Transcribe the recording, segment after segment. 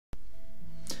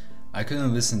I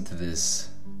couldn't listen to this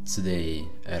today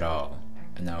at all,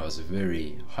 and I was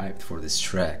very hyped for this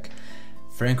track.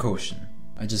 Frank Ocean.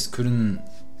 I just couldn't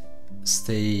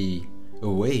stay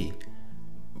away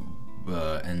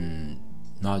and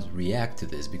not react to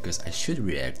this, because I should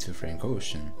react to Frank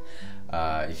Ocean.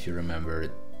 If you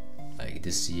remember, like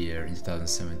this year in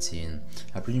 2017,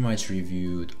 I pretty much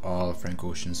reviewed all Frank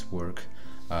Ocean's work.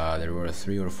 There were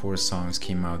 3 or 4 songs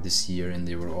came out this year, and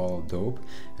they were all dope,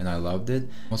 and I loved it.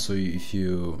 Also, if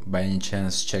you by any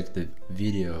chance check the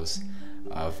videos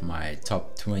of my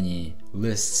top 20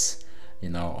 lists, you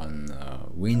know, on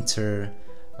winter,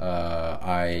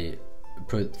 I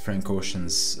put Frank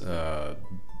Ocean's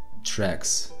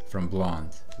tracks from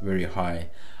Blonde very high.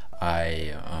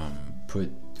 I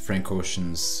put Frank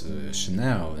Ocean's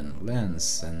Chanel and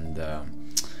Lens and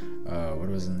what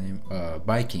was the name?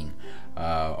 Biking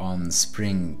on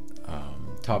spring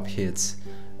top hits,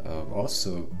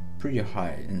 also pretty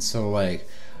high. And so like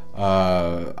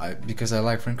because I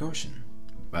like Frank Ocean,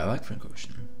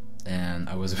 and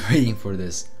I was waiting for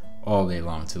this all day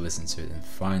long to listen to it, and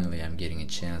finally I'm getting a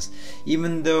chance,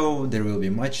 even though there will be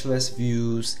much less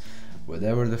views,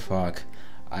 whatever the fuck,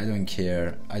 I don't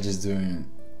care. I just doing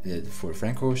it for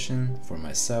Frank Ocean, for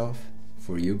myself,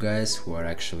 for you guys who are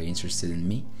actually interested in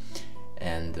me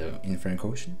and in Frank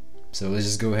Ocean. So let's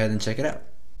just go ahead and check it out.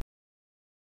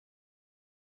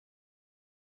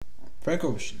 Frank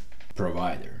Ocean,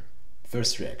 Provider.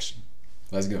 First reaction.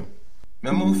 Let's go.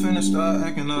 Memo finna start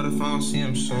acting out if I don't see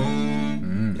him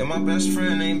soon. Yeah, my best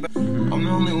friend ain't back. I'm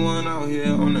the only one out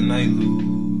here on the night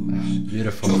loose.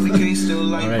 Beautiful. Trophy case still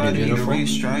light, but he the beautiful. race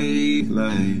straight.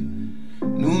 Like,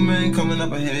 new man coming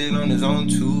up ahead on his own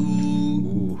too.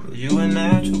 Ooh. You a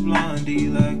natural blondie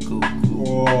like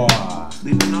Coco. Wow.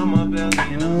 Sleeping on my belly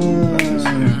and I'm like a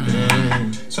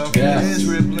serpent. Talking heads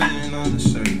rippling on the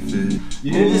surface.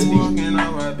 You hear this beat? Walking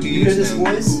out right, You hear this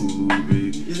voice?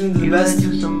 Isn't it the best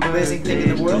amazing thing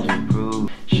in the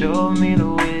world? Show me the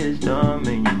wisdom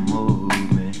in your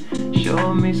movement.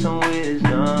 Show me some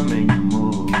wisdom in your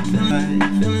movement.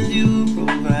 Feelings you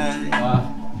provide.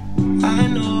 Wow. I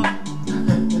know,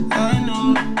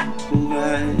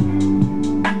 provide.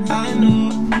 I know,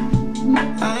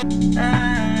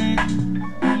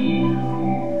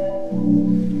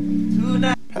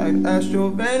 tonight. Packed Astro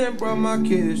van and brought my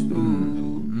kids through.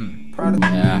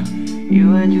 Yeah.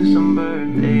 You had you some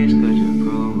birthdays, could you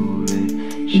prove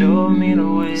it? Show me the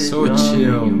way. So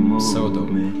chill, so dope.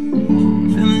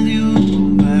 Feeling you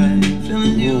provide,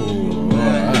 feeling you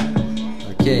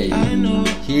provide. Okay,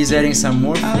 he's adding some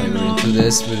more flavor into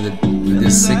this with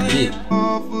this sick beat.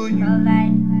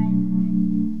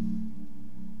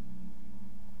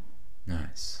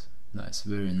 Nice,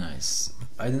 very nice.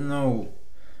 I don't know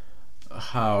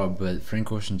how, but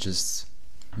Frank Ocean just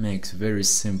makes very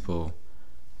simple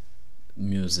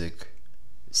music,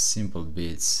 simple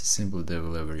beats, simple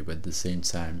delivery, but at the same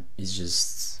time it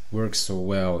just works so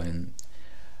well, and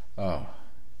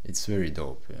it's very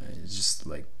dope. It's just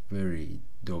like very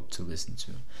dope to listen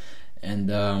to.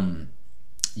 And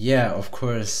yeah, of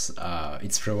course,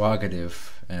 it's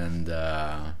provocative and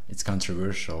it's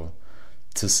controversial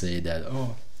to say that,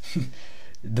 oh,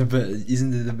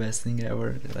 isn't it the best thing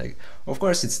ever? Like, of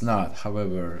course it's not.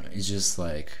 However, it's just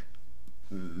like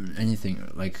anything,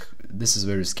 like, this is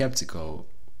very skeptical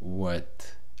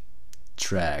what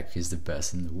track is the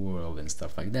best in the world and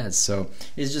stuff like that. So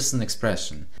it's just an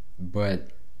expression,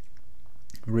 but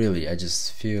really I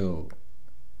just feel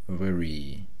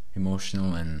very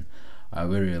emotional, and I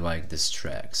really like these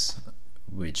tracks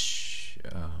which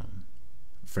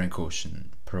Frank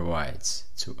Ocean provides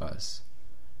to us.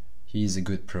 He's a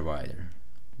good provider.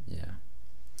 Yeah,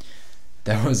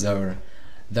 that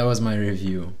was my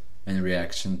review and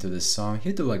reaction to this song.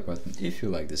 Hit the like button if you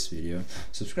like this video,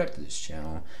 subscribe to this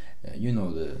channel. You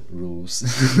know the rules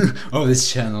of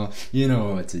this channel, you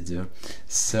know what to do.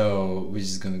 So we're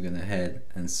just gonna go ahead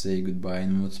and say goodbye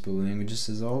in multiple languages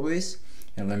as always,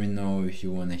 and let me know if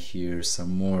you want to hear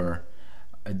some more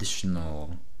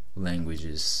additional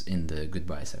languages in the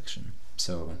goodbye section.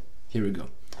 So here we go.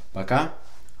 Пока,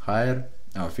 хайр,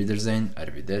 auf Wiedersehen,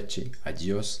 arrivederci,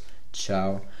 adios,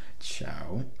 ciao,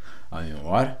 ciao, au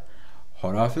revoir,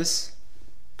 horafis,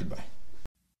 goodbye.